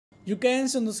You can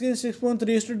see on the screen 6.3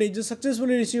 USD just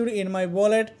successfully received in my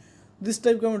wallet. This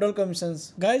type of withdrawal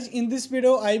commissions. Guys, in this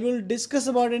video I will discuss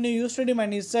about any Usdt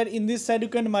mining site. In this site you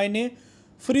can mine a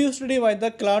free Usdt by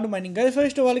the cloud mining. Guys,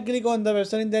 first of all click on the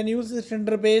website and then use the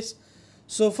interface.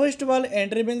 So first of all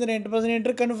enter email, then enter person,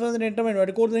 enter confirm, then enter my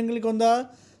invite code, then click on the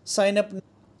sign up.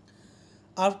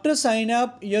 After sign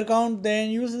up your account,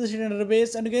 then use the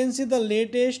interface and you can see the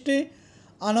latest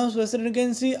announced website. You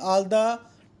can see all the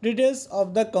details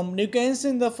of the company. You can see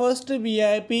in the first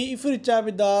VIP, if you recharge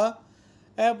with the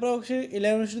approximately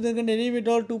 11 USD, then can daily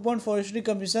withdraw 2.4 USD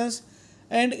commissions.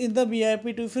 And in the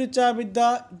VIP 2, if you recharge with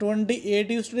the 28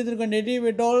 USD, then can daily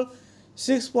withdraw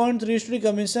 6.3 USD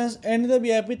commissions. And in the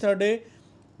VIP third day,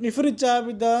 if you recharge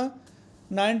with the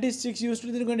 96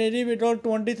 USD, then you can daily withdraw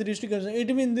 23 USD commissions.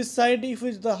 It means this site, if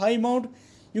it's the high amount,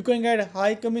 you can get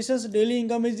high commissions. Daily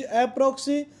income is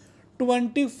approximately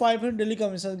 2500 daily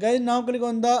commissions. Guys, now click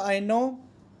on the I know.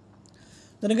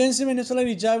 Then you can see when you select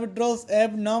recharge withdrawals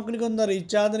app. Now click on the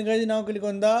recharge. Then guys, now click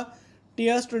on the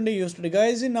Trx 20 USD.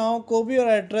 Guys, now copy your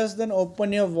address. Then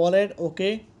open your wallet.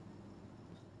 Okay.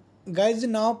 Guys,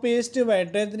 now paste your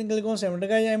address. Then click on send.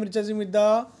 Guys, I am recharging with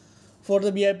the for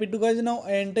the VIP 2. Guys, now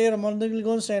enter your amount. Then click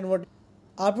on send. What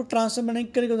after transfer money,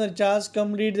 click on the charge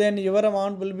complete. Then your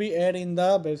amount will be added in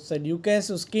the website. You can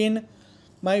scan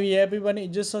my VIP 1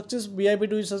 is just success. VIP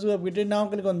 2 is successfully updated. Now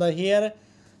click on the here.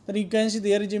 Then you can see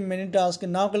there is a many task.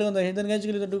 Now click on the here. Then guys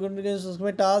click on the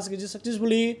complete task is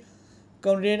successfully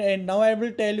completed. And now I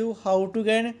will tell you how to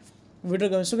get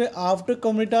withdrawal commission. So after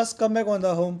complete task, come back on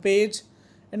the home page.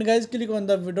 And guys click on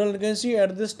the withdrawal. You can see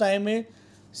at this time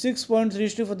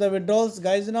 6.32 for the withdrawals.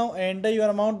 Guys, now enter your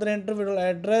amount. Then enter withdrawal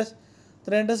address.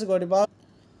 Then enter security pass.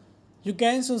 You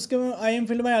can subscribe. I am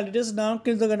filling my details now.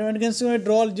 Click the button. You can see my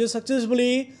withdrawal just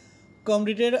successfully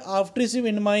completed. After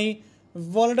receiving in my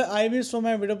wallet, I will show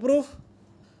my video proof.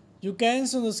 You can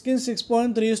see on the screen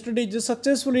 6.3 USD just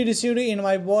successfully received in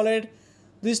my wallet.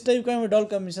 This type of withdrawal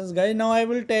commissions. Guys, now I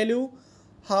will tell you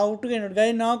how to get it.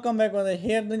 Guys, now come back on the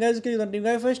here. Then guys click on the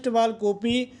guys. First of all,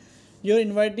 copy your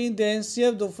inviting, then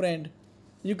save the friend.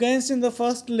 You can see in the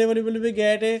first level you will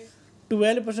get a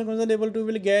 12% commission. Level 2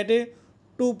 will get a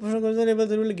 2% commission. Level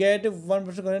 3 will get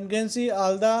 1% commission. You can see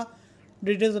all the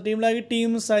details of the team like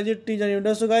team size,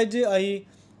 team. So guys, I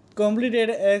completed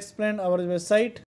explain our website.